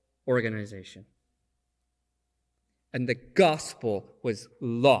organization? And the gospel was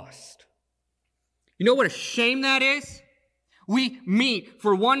lost. You know what a shame that is? We meet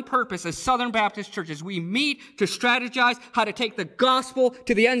for one purpose as Southern Baptist churches. We meet to strategize how to take the gospel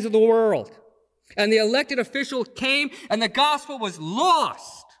to the ends of the world. And the elected official came and the gospel was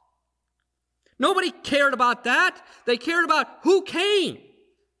lost. Nobody cared about that. They cared about who came.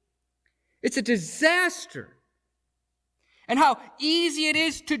 It's a disaster. And how easy it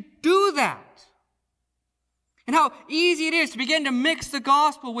is to do that. And how easy it is to begin to mix the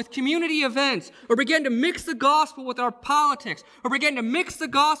gospel with community events, or begin to mix the gospel with our politics, or begin to mix the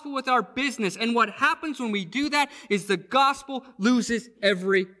gospel with our business. And what happens when we do that is the gospel loses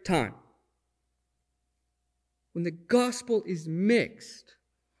every time. When the gospel is mixed,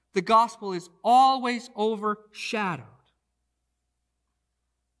 the gospel is always overshadowed.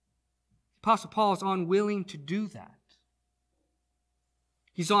 Apostle Paul is unwilling to do that.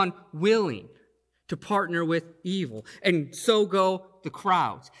 He's unwilling to partner with evil. And so go the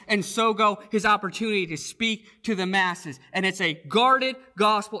crowds. And so go his opportunity to speak to the masses. And it's a guarded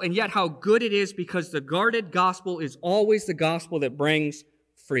gospel, and yet how good it is, because the guarded gospel is always the gospel that brings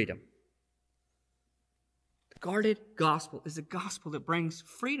freedom. The guarded gospel is the gospel that brings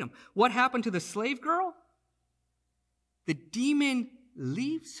freedom. What happened to the slave girl? The demon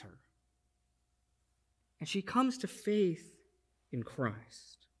leaves her. And she comes to faith in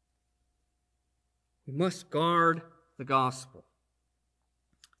Christ. We must guard the gospel.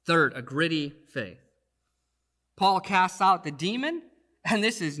 Third, a gritty faith. Paul casts out the demon, and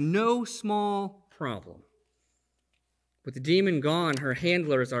this is no small problem. With the demon gone, her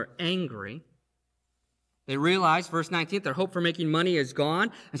handlers are angry. They realize, verse 19, their hope for making money is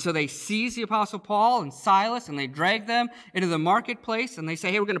gone, and so they seize the Apostle Paul and Silas, and they drag them into the marketplace, and they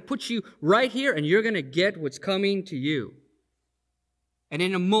say, hey, we're going to put you right here, and you're going to get what's coming to you. And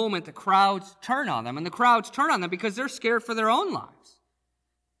in a moment, the crowds turn on them. And the crowds turn on them because they're scared for their own lives.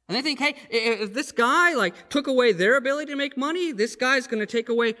 And they think, hey, if this guy took away their ability to make money, this guy's going to take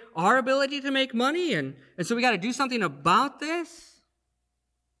away our ability to make money. And so we got to do something about this.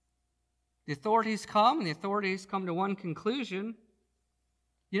 The authorities come, and the authorities come to one conclusion.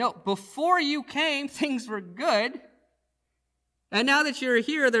 Before you came, things were good. And now that you're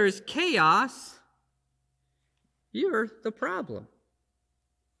here, there's chaos. You're the problem.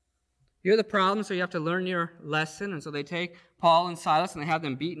 You're the problem, so you have to learn your lesson. And so they take Paul and Silas and they have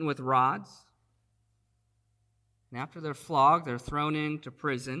them beaten with rods. And after they're flogged, they're thrown into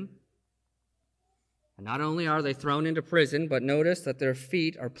prison. And not only are they thrown into prison, but notice that their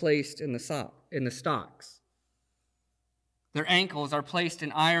feet are placed in the stocks. Their ankles are placed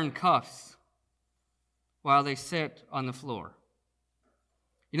in iron cuffs while they sit on the floor.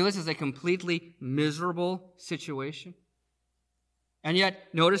 This is a completely miserable situation. And yet,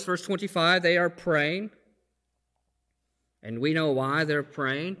 notice verse 25, they are praying. And we know why they're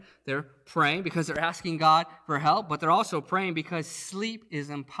praying. They're praying because they're asking God for help, but they're also praying because sleep is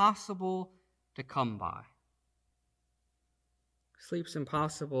impossible to come by. Sleep's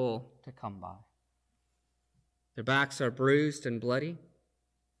impossible to come by. Their backs are bruised and bloody.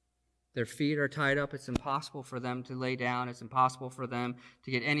 Their feet are tied up. It's impossible for them to lay down. It's impossible for them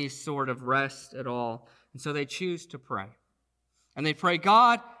to get any sort of rest at all. And so they choose to pray. And they pray,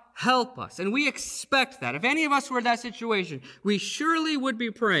 God, help us. And we expect that. If any of us were in that situation, we surely would be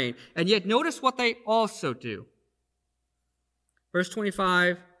praying. And yet notice what they also do. Verse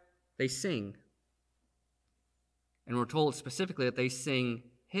 25, they sing. And we're told specifically that they sing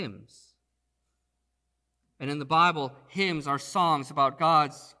hymns. And in the Bible, hymns are songs about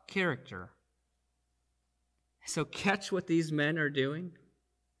God's character. So catch what these men are doing.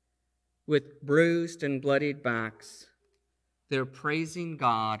 With bruised and bloodied backs, they're praising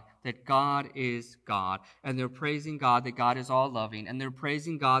God that God is God. And they're praising God that God is all-loving. And they're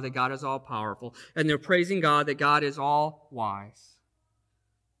praising God that God is all-powerful. And they're praising God that God is all-wise.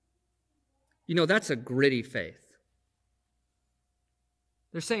 That's a gritty faith.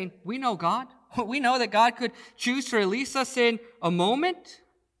 They're saying, we know God. We know that God could choose to release us in a moment.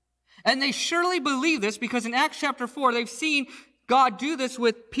 And they surely believe this because in Acts chapter 4, they've seen God do this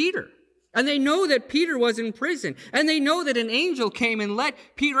with Peter. And they know that Peter was in prison. And they know that an angel came and let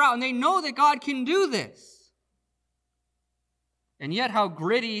Peter out. And they know that God can do this. And yet how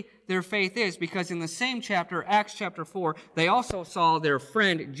gritty their faith is, because in the same chapter, Acts chapter 4, they also saw their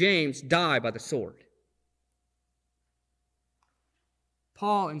friend James die by the sword.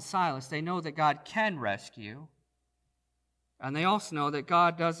 Paul and Silas, they know that God can rescue. And they also know that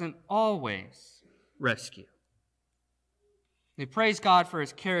God doesn't always rescue. They praise God for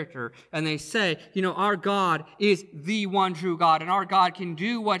his character, and they say, our God is the one true God, and our God can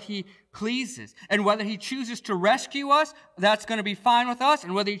do what he pleases. And whether he chooses to rescue us, that's going to be fine with us.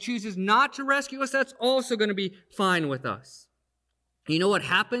 And whether he chooses not to rescue us, that's also going to be fine with us. You know what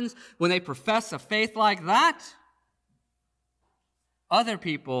happens when they profess a faith like that? Other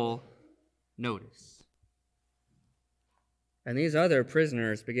people notice. And these other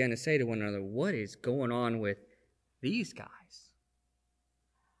prisoners began to say to one another, what is going on with these guys?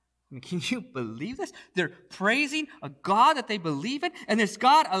 Can you believe this? They're praising a God that they believe in, and this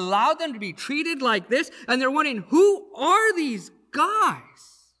God allowed them to be treated like this, and they're wondering, who are these guys?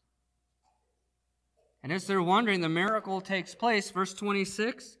 And as they're wondering, the miracle takes place. Verse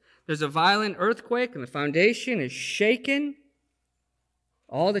 26, there's a violent earthquake, and the foundation is shaken.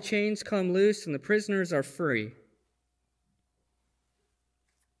 All the chains come loose, and the prisoners are free.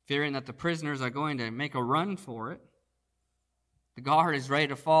 Fearing that the prisoners are going to make a run for it, the guard is ready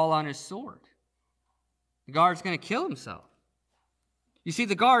to fall on his sword. The guard's going to kill himself. You see,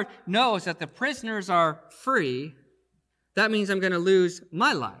 the guard knows that the prisoners are free. That means I'm going to lose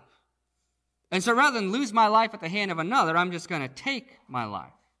my life. And so rather than lose my life at the hand of another, I'm just going to take my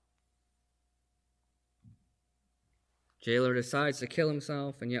life. Jailer decides to kill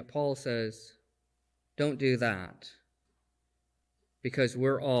himself, and yet Paul says, don't do that, because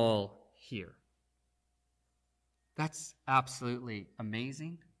we're all here. That's absolutely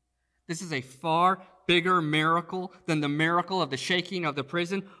amazing. This is a far bigger miracle than the miracle of the shaking of the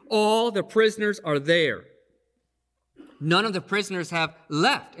prison. All the prisoners are there. None of the prisoners have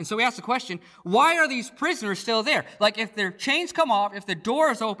left. And so we ask the question, why are these prisoners still there? Like if their chains come off, if the door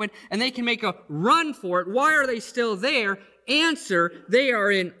is open and they can make a run for it, why are they still there? Answer, they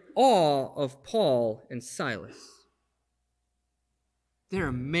are in awe of Paul and Silas. They're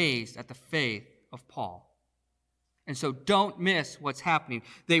amazed at the faith of Paul. And so don't miss what's happening.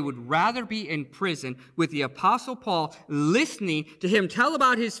 They would rather be in prison with the Apostle Paul listening to him tell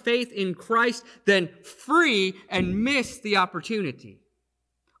about his faith in Christ than free and miss the opportunity.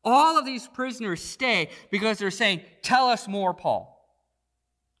 All of these prisoners stay because they're saying, tell us more, Paul.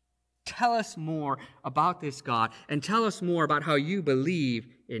 Tell us more about this God and tell us more about how you believe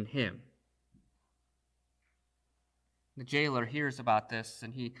in him. The jailer hears about this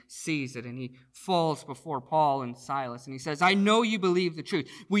and he sees it and he falls before Paul and Silas and he says, I know you believe the truth.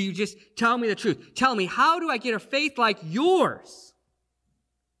 Will you just tell me the truth? Tell me, how do I get a faith like yours?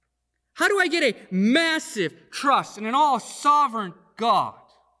 How do I get a massive trust in an all-sovereign God?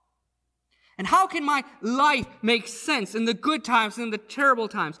 And how can my life make sense in the good times and in the terrible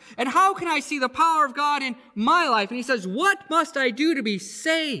times? And how can I see the power of God in my life? And he says, what must I do to be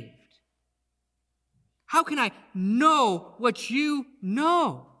saved? How can I know what you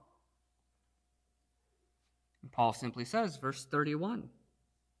know? And Paul simply says, verse 31,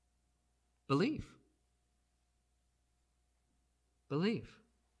 believe. Believe.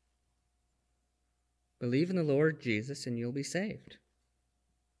 Believe in the Lord Jesus and you'll be saved.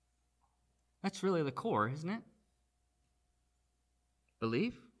 That's really the core, isn't it?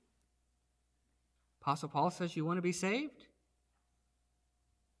 Believe. Apostle Paul says you want to be saved?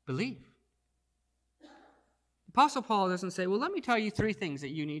 Believe. Apostle Paul doesn't say, well, let me tell you 3 things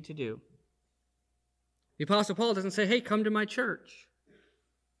that you need to do. The Apostle Paul doesn't say, hey, come to my church.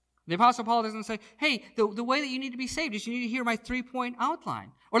 The Apostle Paul doesn't say, hey, the way that you need to be saved is you need to hear my 3-point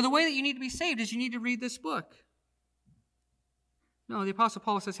outline. Or the way that you need to be saved is you need to read this book. No, the Apostle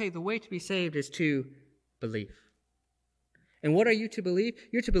Paul says, hey, the way to be saved is to believe. And what are you to believe?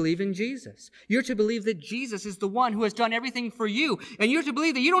 You're to believe in Jesus. You're to believe that Jesus is the one who has done everything for you. And you're to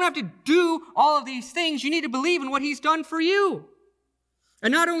believe that you don't have to do all of these things. You need to believe in what he's done for you.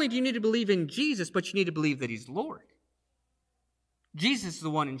 And not only do you need to believe in Jesus, but you need to believe that he's Lord. Jesus is the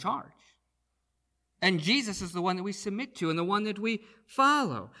one in charge. And Jesus is the one that we submit to and the one that we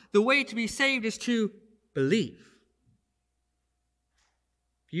follow. The way to be saved is to believe.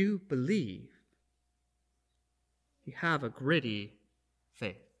 If you believe, you have a gritty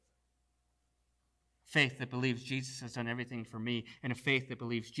faith. Faith that believes Jesus has done everything for me, and a faith that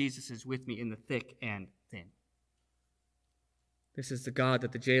believes Jesus is with me in the thick and thin. This is the God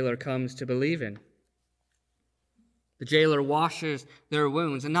that the jailer comes to believe in. The jailer washes their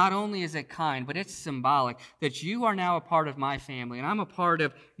wounds, and not only is it kind, but it's symbolic that you are now a part of my family, and I'm a part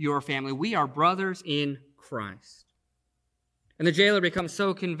of your family. We are brothers in Christ. And the jailer becomes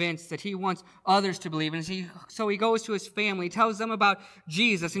so convinced that he wants others to believe. And so he goes to his family, tells them about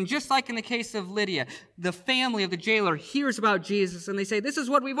Jesus. And just like in the case of Lydia, the family of the jailer hears about Jesus and they say, this is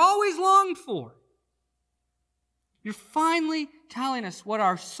what we've always longed for. You're finally telling us what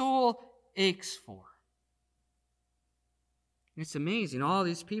our soul aches for. And it's amazing. All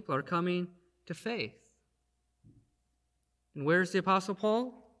these people are coming to faith. And where's the Apostle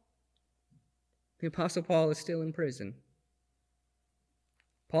Paul? The Apostle Paul is still in prison.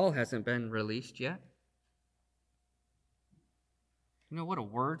 Paul hasn't been released yet. You know what a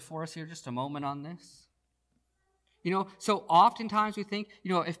word for us here, just a moment on this? You know, so oftentimes we think, you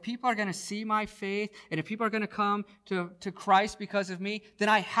know, if people are going to see my faith and if people are going to come to Christ because of me, then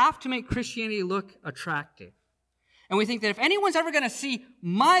I have to make Christianity look attractive. And we think that if anyone's ever going to see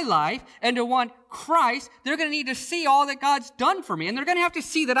my life and to want Christ, they're going to need to see all that God's done for me. And they're going to have to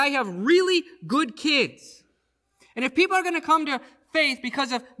see that I have really good kids. And if people are going to come to faith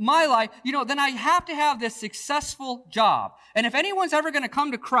because of my life, you know, then I have to have this successful job. And if anyone's ever going to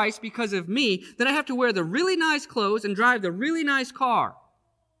come to Christ because of me, then I have to wear the really nice clothes and drive the really nice car.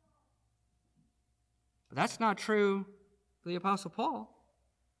 But that's not true for the Apostle Paul.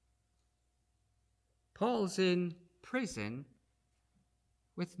 Paul's in prison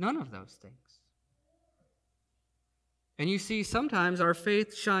with none of those things. And you see, sometimes our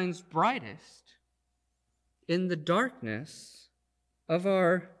faith shines brightest in the darkness of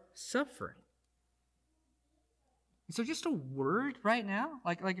our suffering. And so just a word right now,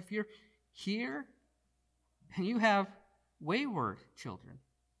 like if you're here and you have wayward children,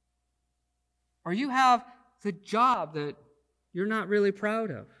 or you have the job that you're not really proud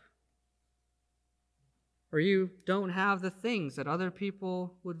of, or you don't have the things that other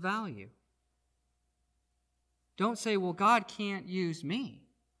people would value, don't say, well, God can't use me,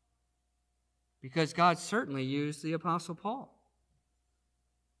 because God certainly used the Apostle Paul.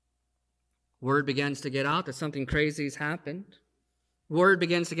 Word begins to get out that something crazy has happened. Word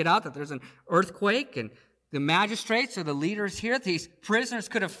begins to get out that there's an earthquake, and the magistrates or the leaders here, these prisoners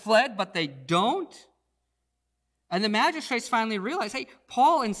could have fled, but they don't. And the magistrates finally realize, hey,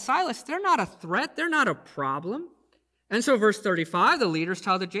 Paul and Silas, they're not a threat. They're not a problem. And so verse 35, the leaders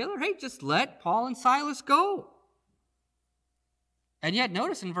tell the jailer, hey, just let Paul and Silas go. And yet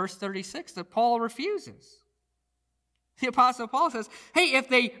notice in verse 36 that Paul refuses. The Apostle Paul says, hey, if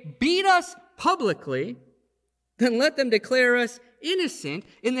they beat us publicly, then let them declare us innocent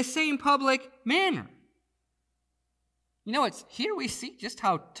in the same public manner. You know, it's here we see just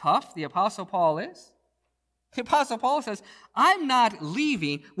how tough the Apostle Paul is. The Apostle Paul says, I'm not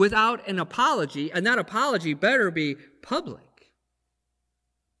leaving without an apology, and that apology better be public.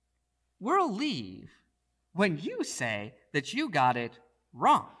 We'll leave when you say that you got it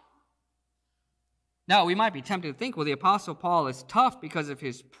wrong. Now, we might be tempted to think, well, the Apostle Paul is tough because of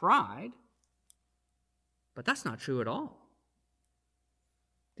his pride, but that's not true at all.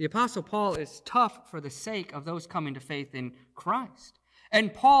 The Apostle Paul is tough for the sake of those coming to faith in Christ.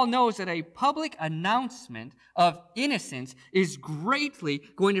 And Paul knows that a public announcement of innocence is greatly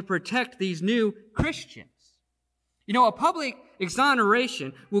going to protect these new Christians. You know, a public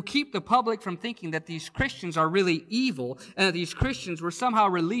exoneration will keep the public from thinking that these Christians are really evil and that these Christians were somehow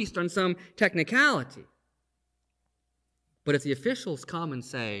released on some technicality. But if the officials come and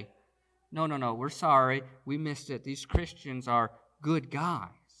say, no, we're sorry, we missed it, these Christians are good guys.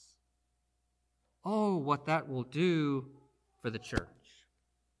 Oh, what that will do for the church.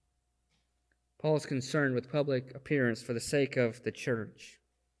 Paul is concerned with public appearance for the sake of the church.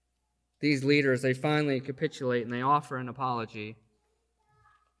 These leaders, they finally capitulate and they offer an apology.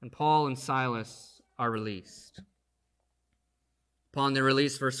 And Paul and Silas are released. Upon their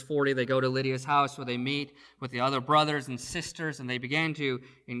release, verse 40, they go to Lydia's house where they meet with the other brothers and sisters, and they begin to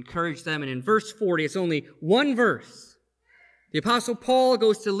encourage them. And in verse 40, it's only one verse. The Apostle Paul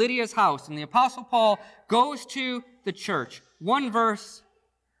goes to Lydia's house, and the Apostle Paul goes to the church. One verse,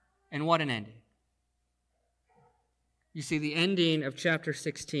 and what an ending. You see, the ending of chapter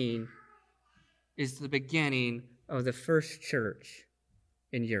 16 is the beginning of the first church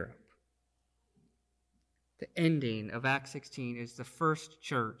in Europe. The ending of Acts 16 is the first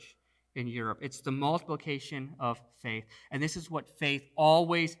church in Europe. It's the multiplication of faith. And this is what faith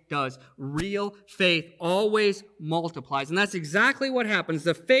always does. Real faith always multiplies. And that's exactly what happens.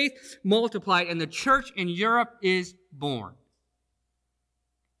 The faith multiplied and the church in Europe is born.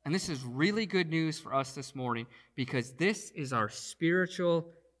 And this is really good news for us this morning because this is our spiritual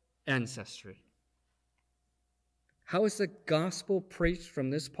ancestry. How is the gospel preached from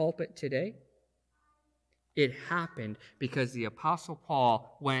this pulpit today? It happened because the Apostle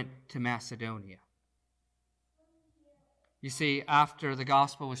Paul went to Macedonia. You see, after the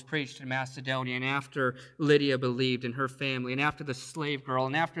gospel was preached in Macedonia, and after Lydia believed in her family, and after the slave girl,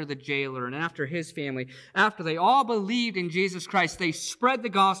 and after the jailer, and after his family, after they all believed in Jesus Christ, they spread the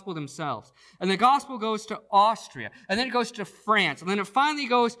gospel themselves. And the gospel goes to Austria, and then it goes to France, and then it finally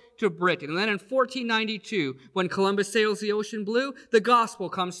goes to Britain. And then in 1492, when Columbus sails the ocean blue, the gospel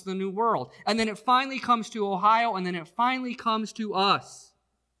comes to the New World. And then it finally comes to Ohio, and then it finally comes to us.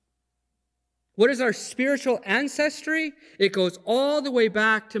 What is our spiritual ancestry? It goes all the way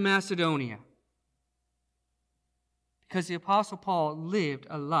back to Macedonia. Because the Apostle Paul lived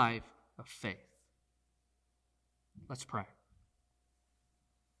a life of faith. Let's pray.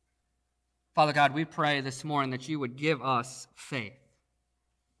 Father God, we pray this morning that you would give us faith.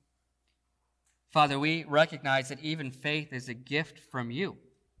 Father, we recognize that even faith is a gift from you.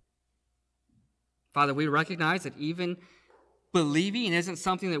 Father, we recognize that even believing isn't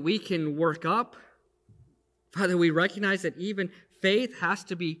something that we can work up. Father, we recognize that even faith has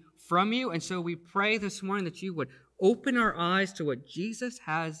to be from you, and so we pray this morning that you would open our eyes to what Jesus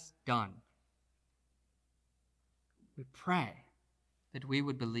has done. We pray that we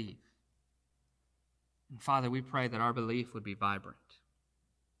would believe. And Father, we pray that our belief would be vibrant.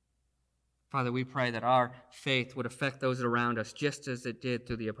 Father, we pray that our faith would affect those around us just as it did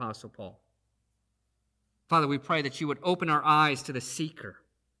through the Apostle Paul. Father, we pray that you would open our eyes to the seeker.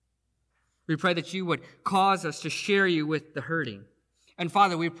 We pray that you would cause us to share you with the hurting. And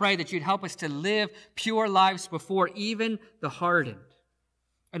Father, we pray that you'd help us to live pure lives before even the hardened.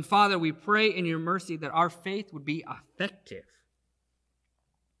 And Father, we pray in your mercy that our faith would be effective.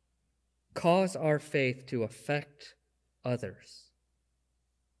 Cause our faith to affect others.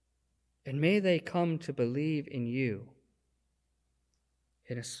 And may they come to believe in you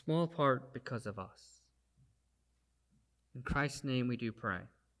in a small part because of us. In Christ's name we do pray.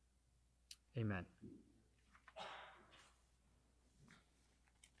 Amen.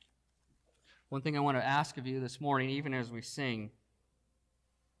 One thing I want to ask of you this morning, even as we sing,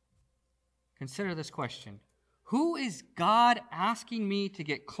 consider this question. Who is God asking me to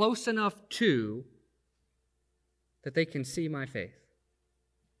get close enough to that they can see my faith?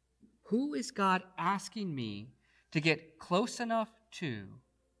 Who is God asking me to get close enough to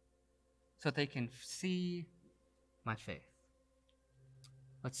so that they can see my faith.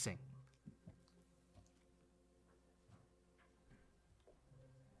 Let's sing.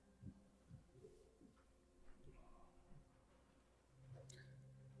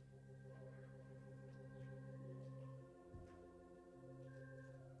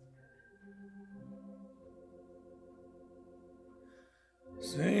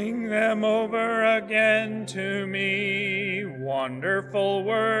 Sing them over again to me, wonderful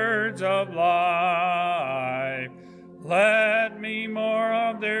words of life. Let me more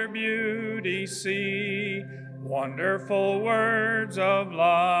of their beauty see, wonderful words of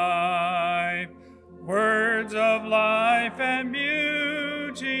life. Words of life and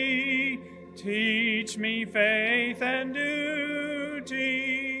beauty, teach me faith and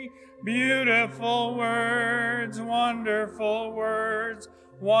duty. Beautiful words, wonderful words,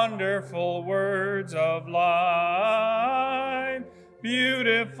 wonderful words of life.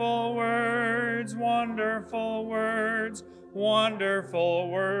 Beautiful words, wonderful words,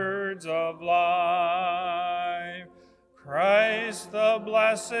 wonderful words of life. Christ the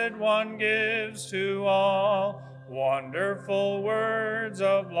Blessed One gives to all wonderful words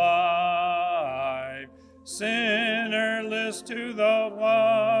of life. Sinner, list to the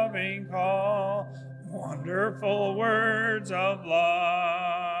loving call, wonderful words of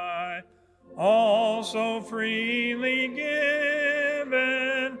life. Also freely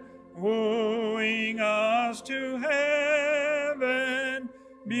given, wooing us to heaven.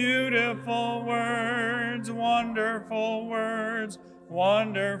 Beautiful words, wonderful words,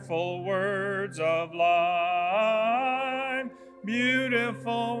 wonderful words of life.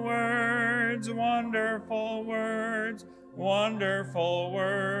 Beautiful words, wonderful words, wonderful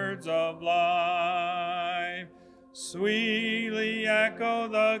words of life. Sweetly echo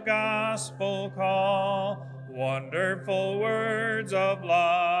the gospel call, wonderful words of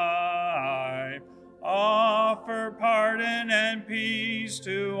life. Offer pardon and peace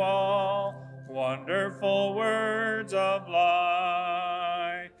to all, wonderful words of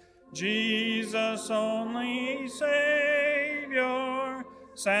life. Jesus only Savior,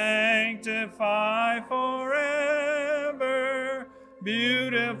 sanctify forever.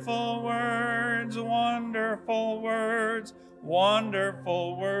 Beautiful words, wonderful words,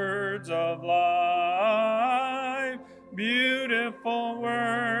 wonderful words of life. Beautiful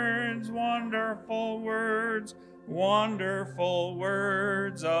words, wonderful words, wonderful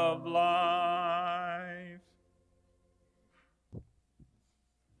words of life.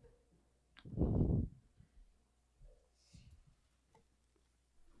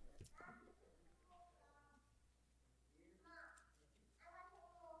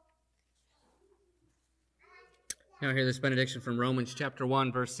 Now hear this benediction from Romans chapter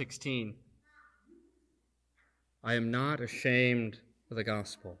 1, verse 16. I am not ashamed of the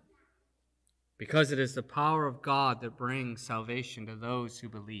gospel, because it is the power of God that brings salvation to those who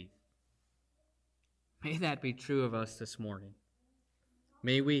believe. May that be true of us this morning.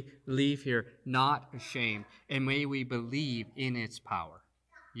 May we leave here not ashamed, and may we believe in its power.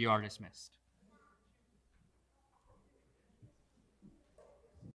 You are dismissed.